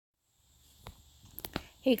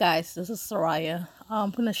Hey guys, this is Soraya.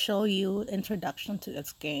 I'm going to show you introduction to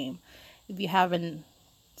this game. If you haven't,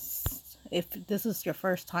 if this is your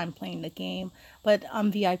first time playing the game, but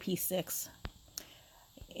I'm VIP 6.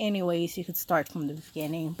 Anyways, you could start from the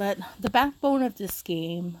beginning. But the backbone of this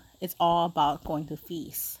game is all about going to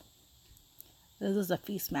feast. This is a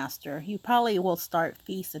feast master. You probably will start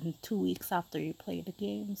feast in 2 weeks after you play the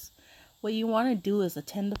games. What you want to do is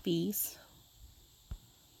attend the feast.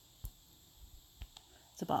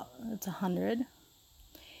 It's 100.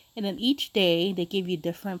 And then each day they give you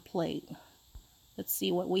different plate. Let's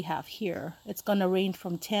see what we have here. It's going to range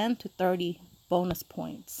from 10 to 30 bonus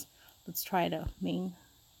points. Let's try the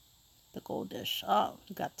gold dish. Oh,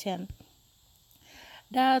 we got 10.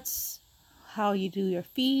 That's how you do your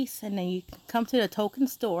feast. And then you come to the token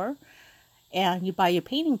store and you buy your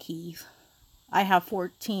painting keys. I have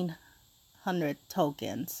 1,400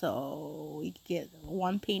 tokens, so you get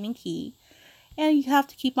one painting key. And you have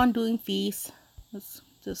to keep on doing feasts. Let's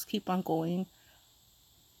just keep on going.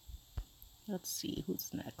 Let's see who's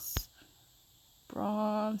next.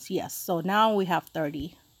 Bronze. Yes, so now we have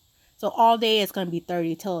 30. So all day it's going to be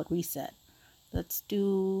 30 till it reset. Let's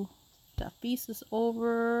do, that feast is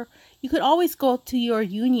over. You could always go to your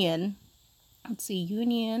union. Let's see,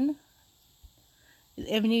 union.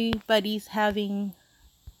 If anybody's having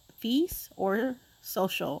feast or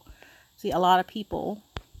social. See, a lot of people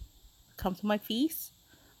come to my feast.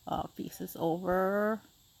 Feast is over.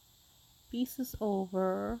 Feast is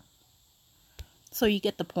over. So you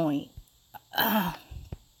get the point. Oh,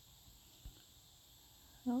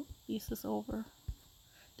 feast is over.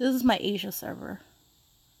 This is my Asia server.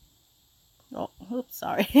 Oh, oops,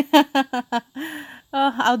 sorry.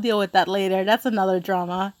 I'll deal with that later. That's another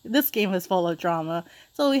drama. This game is full of drama.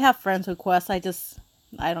 So we have friends requests. I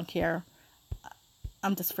don't care.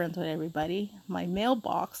 I'm just friends with everybody. My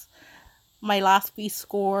mailbox. My last feast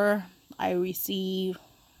score, I receive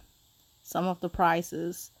some of the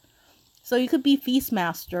prizes. So you could be Feast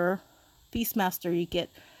Master. Feast Master, you get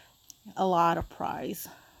a lot of prize.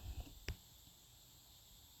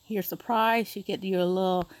 Here's the prize. You get your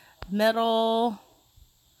little medal,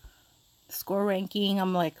 score ranking.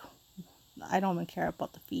 I'm like, I don't even care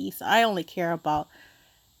about the feast. I only care about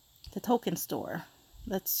the token store.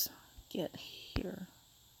 Let's get here.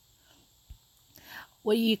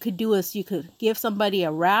 What you could do is you could give somebody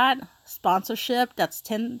a rat sponsorship. That's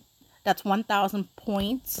 1,000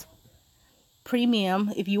 points.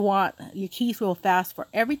 Premium, if you want your keys real fast, for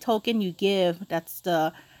every token you give, that's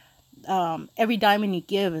the every diamond you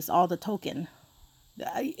give is all the token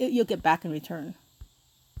you'll get back in return.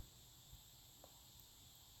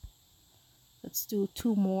 Let's do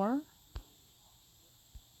 2 more.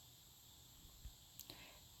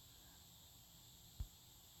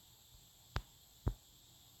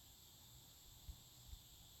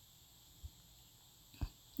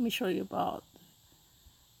 Let me show you about,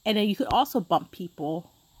 and then you could also bump people.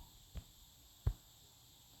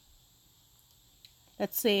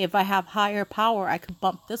 Let's say if I have higher power, I could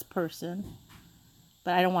bump this person,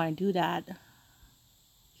 but I don't want to do that. You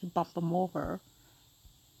can bump them over.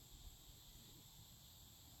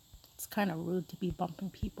 It's kind of rude to be bumping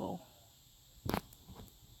people.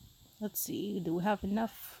 Let's see, do we have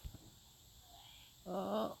enough?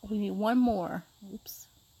 We need one more. Oops,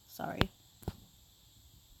 sorry.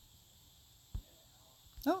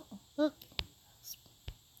 Oh, look.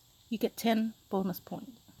 You get 10 bonus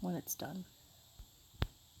points when it's done.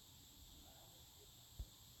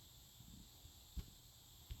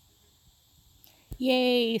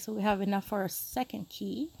 Yay, so we have enough for a second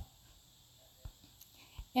key.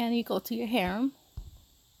 And you go to your harem.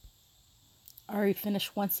 Already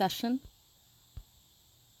finished one session.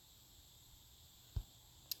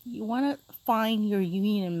 You want to find your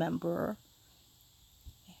union member.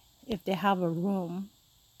 If they have a room,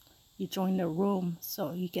 you join the room,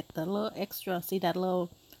 so you get the little extra. See that little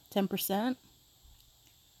 10%?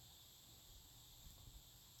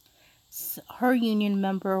 Her union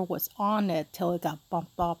member was on it till it got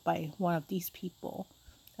bumped up by one of these people.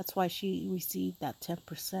 That's why she received that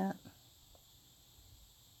 10%.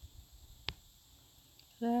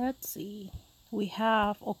 Let's see. We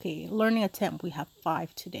have, okay, learning attempt. We have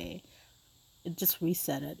 5 today. It just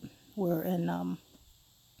reset it. We're in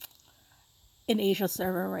Asia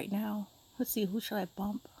server right now. Let's see, who should I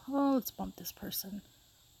bump? Oh, let's bump this person.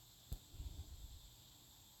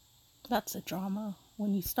 That's a drama.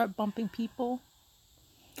 When you start bumping people,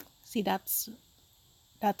 see, that's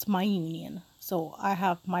my union. So I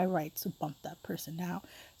have my right to bump that person now.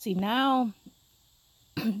 See, now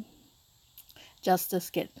Justice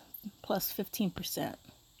get plus 15%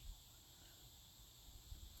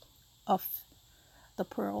 of the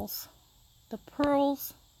pearls. The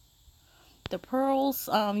pearls,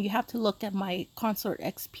 you have to look at my Consort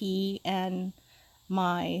XP and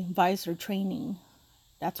my visor training.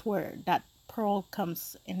 That's where that pearl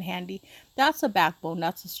comes in handy. That's the backbone,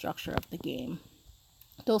 that's the structure of the game.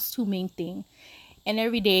 Those two main things. And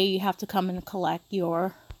every day you have to come and collect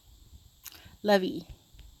your levy.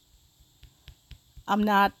 I'm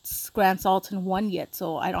not Grand Sultan 1 yet,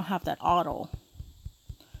 so I don't have that auto.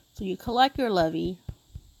 So you collect your levy.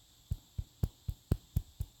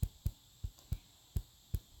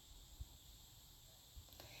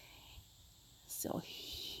 So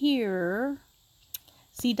here,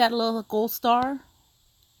 see that little gold star?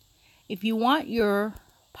 If you want your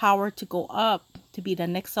power to go up to be the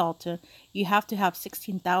next Sultan, you have to have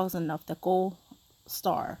 16,000 of the gold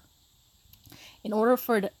star. In order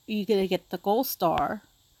for you to get the gold star,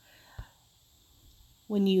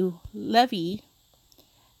 when you levy,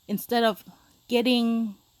 instead of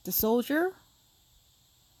getting the soldier,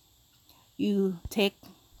 you take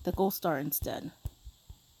the gold star instead.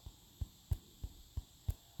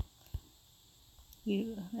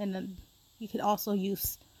 And then you could also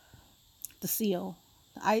use the seal.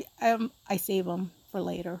 I save them for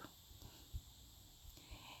later.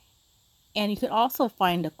 And you could also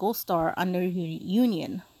find the gold star under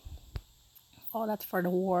Union. Oh, that's for the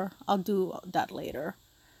war. I'll do that later.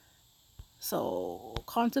 So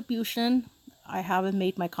contribution, I haven't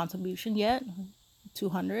made my contribution yet.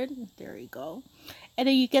 200. There you go. And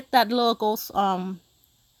then you get that little gold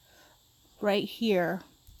right here.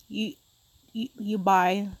 You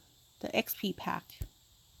buy the XP pack.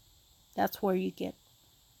 That's where you get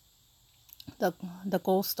the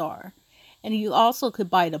gold star. And you also could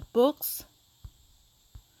buy the books,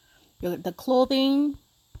 the clothing.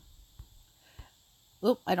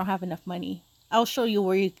 Oop, I don't have enough money. I'll show you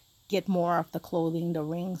where you get more of the clothing, the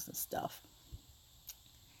rings and stuff.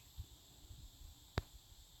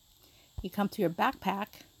 You come to your backpack.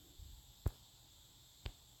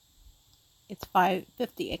 It's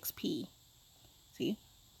 550 XP. See?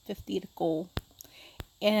 50 gold.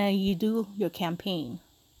 And you do your campaign.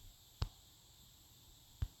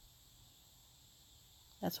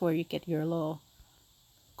 That's where you get your little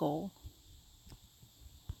gold.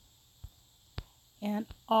 And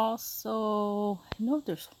also, no,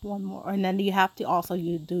 there's one more. And then you have to also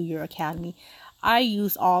do your academy. I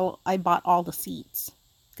bought all the seats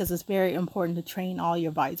because it's very important to train all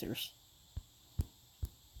your visors.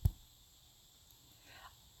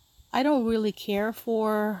 I don't really care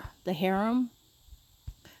for the harem,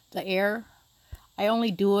 the air. I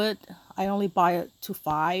only do it. I only buy it to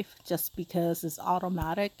 5 just because it's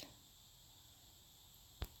automatic.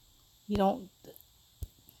 You don't.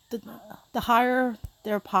 The higher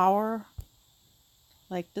their power,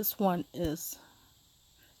 like this one is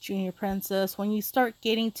Junior Princess. When you start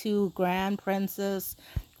getting to Grand Princess,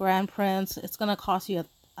 Grand Prince, it's gonna cost you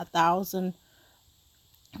 1,000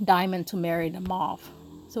 diamond to marry them off.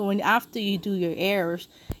 So after you do your heirs,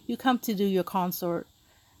 you come to do your consort.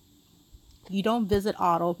 You don't visit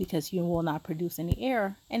auto because you will not produce any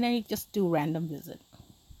heir, and then you just do random visit.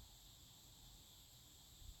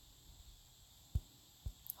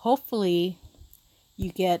 Hopefully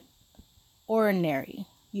you get ordinary.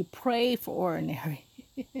 You pray for ordinary.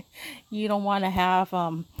 You don't want to have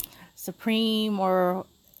supreme, or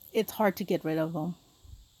it's hard to get rid of them.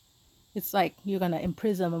 It's like you're going to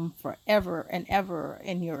imprison them forever and ever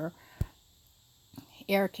in your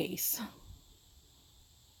air case.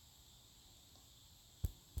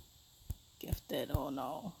 Gifted, oh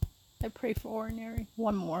no. I pray for ordinary.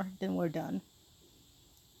 One more, then we're done.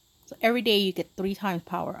 So every day you get 3 times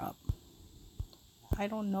power up. I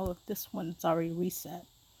don't know if this one's already reset.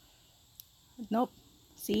 Nope.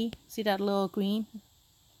 See that little green?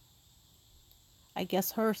 I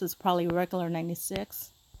guess hers is probably regular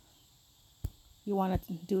 96. You want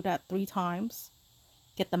to do that 3 times.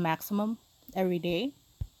 Get the maximum every day.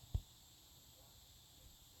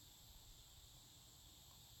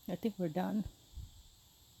 I think we're done.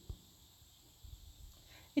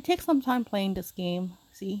 It takes some time playing this game.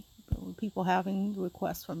 See, people having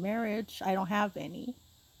requests for marriage. I don't have any.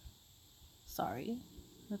 Sorry.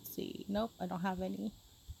 Let's see. Nope, I don't have any.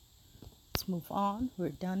 Let's move on. We're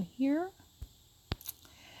done here.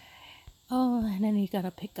 Oh, and then you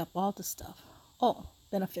gotta pick up all the stuff. Oh,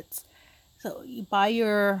 benefits. So you buy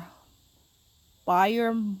your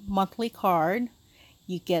monthly card.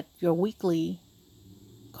 You get your weekly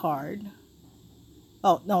card.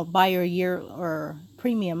 Oh no, buy your year or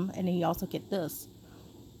premium, and then you also get this.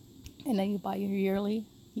 And then you buy your yearly,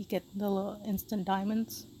 you get the little instant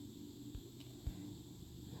diamonds.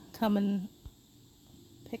 Come and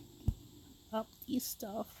pick up these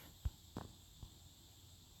stuff.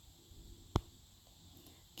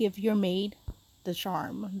 Give your maid the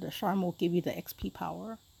charm. The charm will give you the XP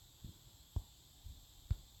power.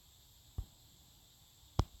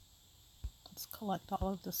 Let's collect all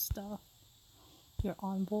of this stuff. Your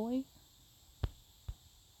envoy.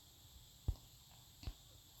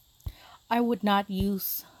 I would not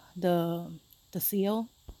use the seal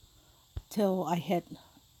till I hit.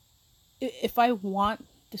 If I want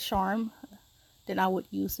the charm, then I would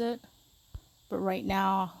use it. But right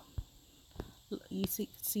now, you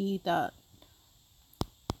see that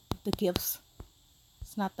the gifts,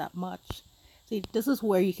 it's not that much. See, this is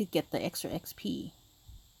where you could get the extra XP.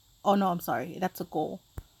 Oh no, I'm sorry, that's a goal.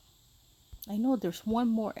 I know there's one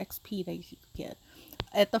more XP that you could get.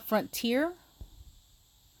 At the frontier,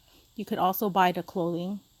 you could also buy the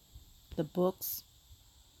clothing, the books,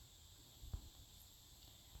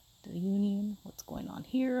 the union. What's going on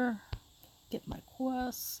here? Get my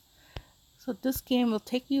quests. So this game will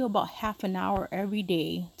take you about half an hour every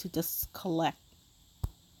day to just collect.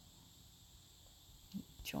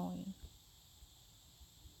 Join.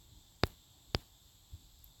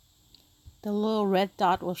 The little red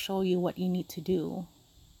dot will show you what you need to do.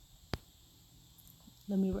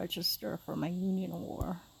 Let me register for my Union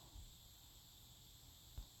War.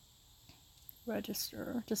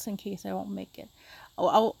 Register, just in case I won't make it.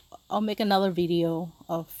 Oh, I'll make another video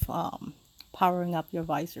of powering up your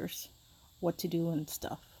visors, what to do and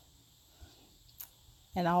stuff.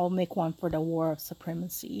 And I'll make one for the War of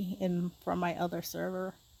Supremacy from my other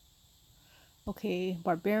server. Okay,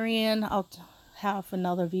 Barbarian, I'll have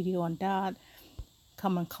another video on that.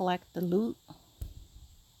 Come and collect the loot.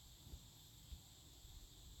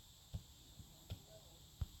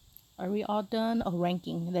 Are we all done? Oh,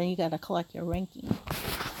 ranking. Then you gotta collect your ranking.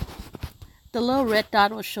 The little red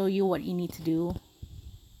dot will show you what you need to do.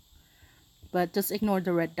 But just ignore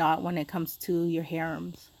the red dot when it comes to your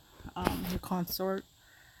harems, your consort.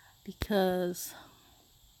 Because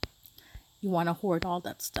you want to hoard all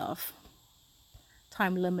that stuff.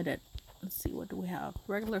 Time limited. Let's see, what do we have?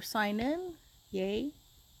 Regular sign in. Yay.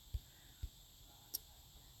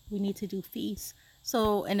 We need to do feast.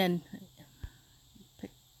 So, and then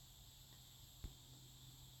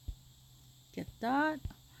get that.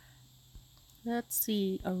 Let's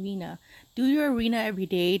see, arena. Do your arena every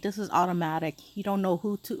day. This is automatic. You don't know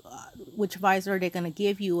who to, which visor they're gonna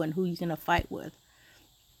give you and who you're gonna fight with.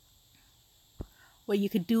 What you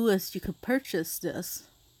could do is you could purchase this.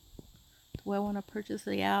 Do I want to purchase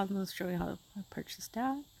it? Yeah, I'm gonna show you how to purchase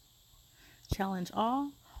that. Challenge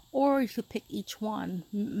all, or you could pick each one.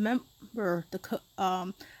 Remember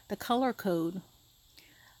the color code.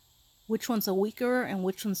 Which one's a weaker and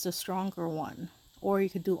which one's the stronger one. Or you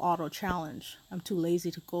could do auto challenge. I'm too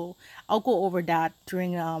lazy to go. I'll go over that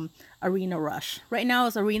during Arena Rush. Right now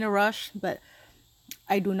it's Arena Rush, but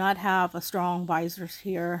I do not have a strong visors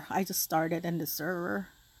here. I just started in the server.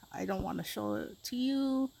 I don't want to show it to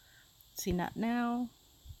you. See, not now.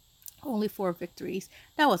 Only 4 victories.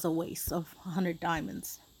 That was a waste of 100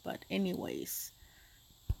 diamonds. But anyways,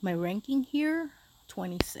 my ranking here,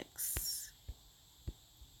 26.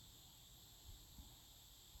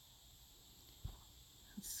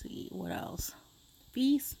 See what else.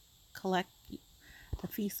 Feast, collect the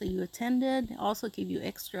feast that you attended. They also give you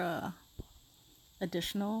extra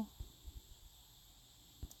additional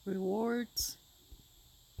rewards.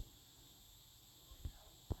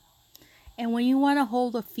 And when you want to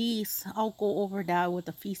hold a feast, I'll go over that with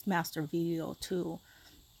the Feast Master video too.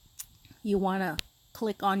 You want to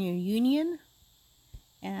click on your union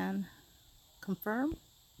and confirm.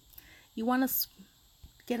 You want to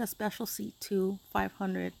get a special seat to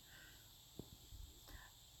 500.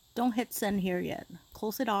 Don't hit send here yet.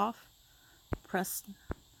 Close it off. Press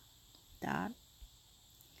that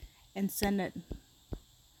and send it.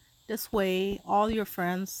 This way all your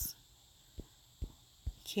friends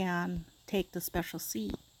can take the special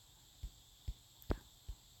seat.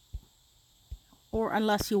 Or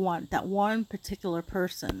unless you want that one particular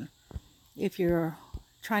person, if you're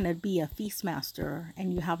trying to be a feast master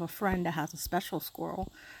and you have a friend that has a special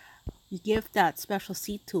squirrel, you give that special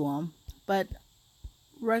seat to them, but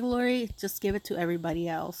regularly just give it to everybody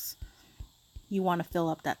else. You want to fill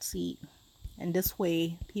up that seat, and this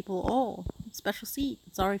way people, oh, special seat,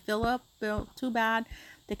 it's already filled up, too bad,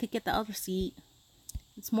 they could get the other seat.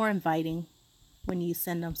 It's more inviting when you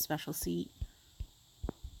send them special seat.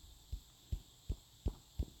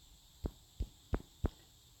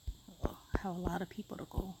 Oh, I have a lot of people to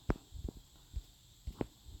go.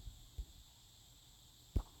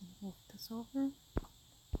 Move this over.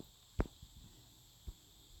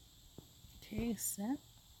 Okay, set.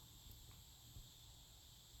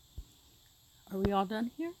 Are we all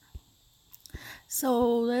done here?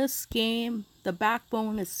 So this game, the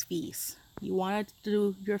backbone is feast. You want to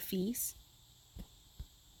do your feast,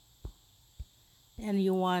 and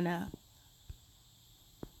you want to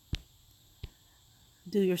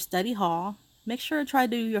do your study hall. Make sure to try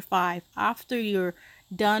to do your 5. After you're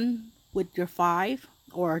done with your 5,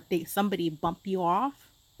 or somebody bump you off,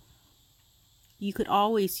 you could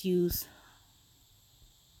always use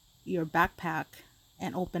your backpack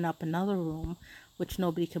and open up another room, which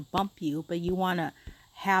nobody could bump you, but you want to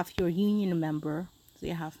have your union member. So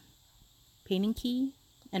you have painting key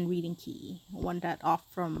and reading key. One that off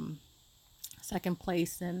from second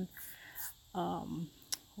place in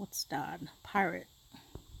what's that, pirate.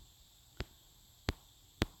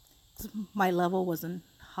 My level wasn't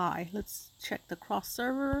high. Let's check the cross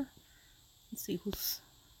server. Let's see who's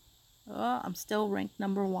I'm still ranked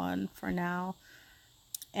number 1 for now,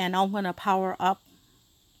 and I'm gonna power up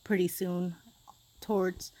pretty soon.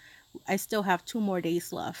 I still have 2 more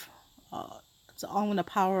days left, so I'm gonna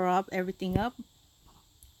power up everything up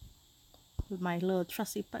with my little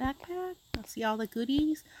trusty backpack. Let's see all the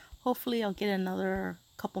goodies. Hopefully I'll get another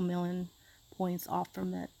couple million points off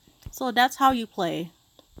from it. So that's how you play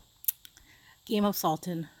Game of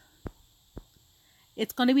Sultan.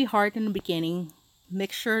 It's going to be hard in the beginning.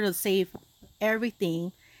 Make sure to save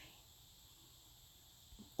everything.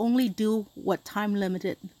 Only do what time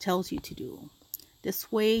limited tells you to do.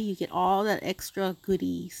 This way you get all that extra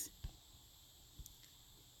goodies.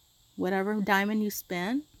 Whatever diamond you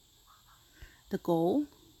spend, the gold,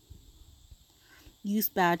 use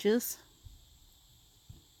badges,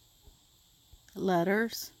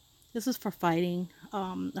 letters. This is for fighting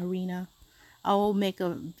arena. I will make a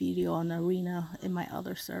video on arena in my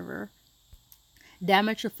other server.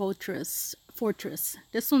 Damage a fortress.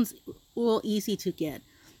 This one's real easy to get.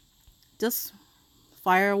 Just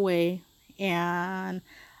fire away, and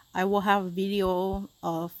I will have a video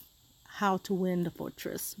of how to win the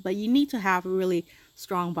fortress. But you need to have a really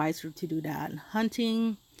strong visor to do that.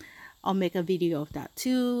 Hunting, I'll make a video of that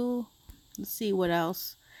too. Let's see what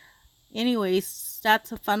else. Anyways,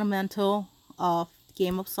 that's a fundamental of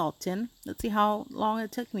Game of Sultan. Let's see how long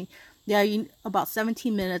it took me. Yeah, about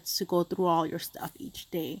 17 minutes to go through all your stuff each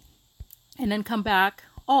day, and then come back.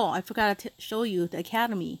 Oh, I forgot to show you the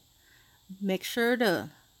academy. Make sure to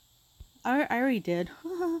I already did.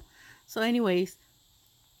 So anyways,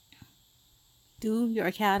 do your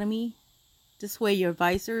academy. This way your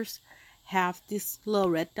visors have these little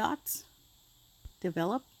red dots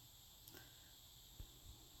develop.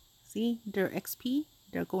 See, their XP,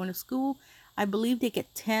 they're going to school. I believe they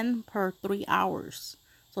get 10 per 3 hours.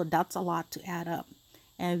 So that's a lot to add up.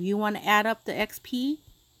 And if you want to add up the XP,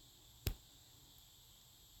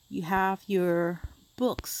 you have your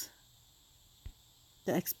books.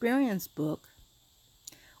 The experience book,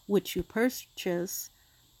 which you purchase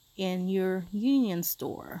in your union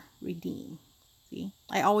store, redeem. See,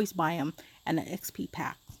 I always buy them and an XP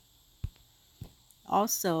pack.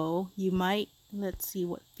 Also, you might, let's see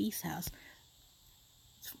what Feast has.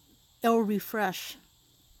 It'll refresh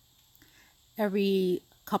every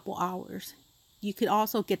couple hours. You could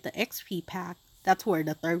also get the XP pack. That's where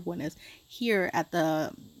the third one is, here at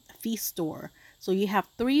the Feast store. So you have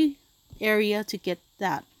 3 area to get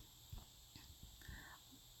that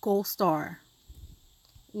gold star.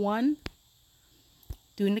 1,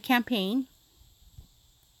 doing the campaign.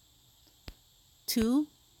 2,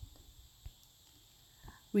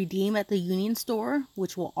 redeem at the union store,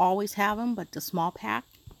 which will always have them, but the small pack.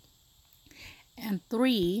 And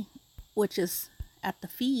 3, which is at the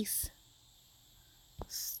Feast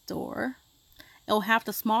store, it will have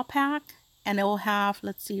the small pack, and it will have,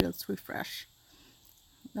 let's see, let's refresh.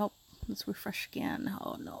 Nope, let's refresh again.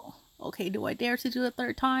 Oh no. Okay, do I dare to do it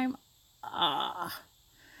 3rd time?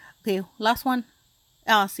 Okay, last one.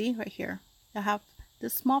 See right here, I have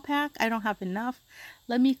this small pack. I don't have enough.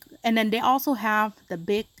 And then they also have the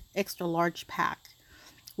big extra large pack,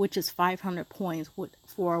 which is 500 points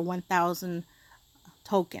for 1,000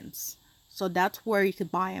 tokens. So that's where you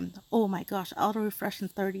could buy them. Oh my gosh, auto refresh in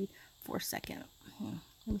 34 seconds.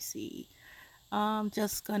 Let me see. I'm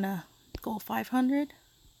just gonna go 500.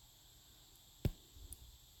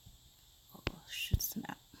 Oh shit,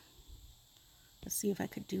 snap. Let's see if I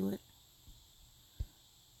could do it.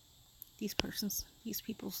 These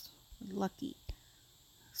people's lucky,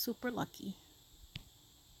 super lucky.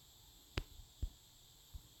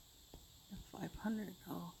 500.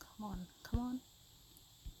 Oh, come on.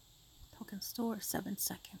 Token store, 7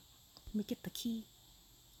 seconds. Let me get the key.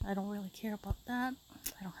 I don't really care about that.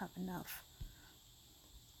 I don't have enough.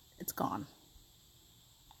 It's gone.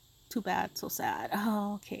 Too bad, so sad.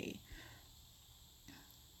 Oh, okay.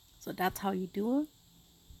 So that's how you do it.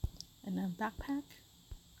 And then backpack.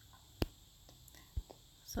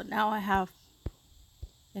 So now I have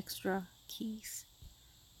extra keys.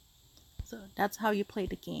 So that's how you play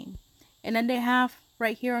the game. And then they have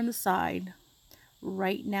right here on the side,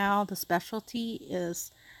 right now the specialty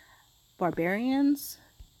is barbarians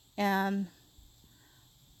and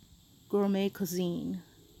gourmet cuisine.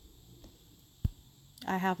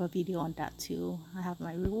 I have a video on that too. I have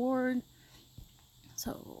my reward.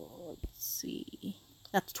 So let's see.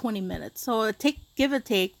 That's 20 minutes. So it give or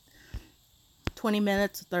take 20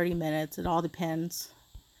 minutes, 30 minutes. It all depends.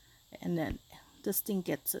 And then this thing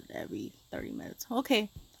gets it every 30 minutes. Okay.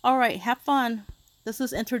 All right. Have fun. This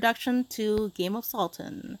is introduction to Game of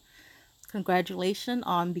Sultan. Congratulations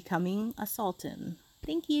on becoming a Sultan.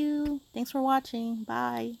 Thank you. Thanks for watching.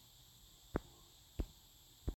 Bye.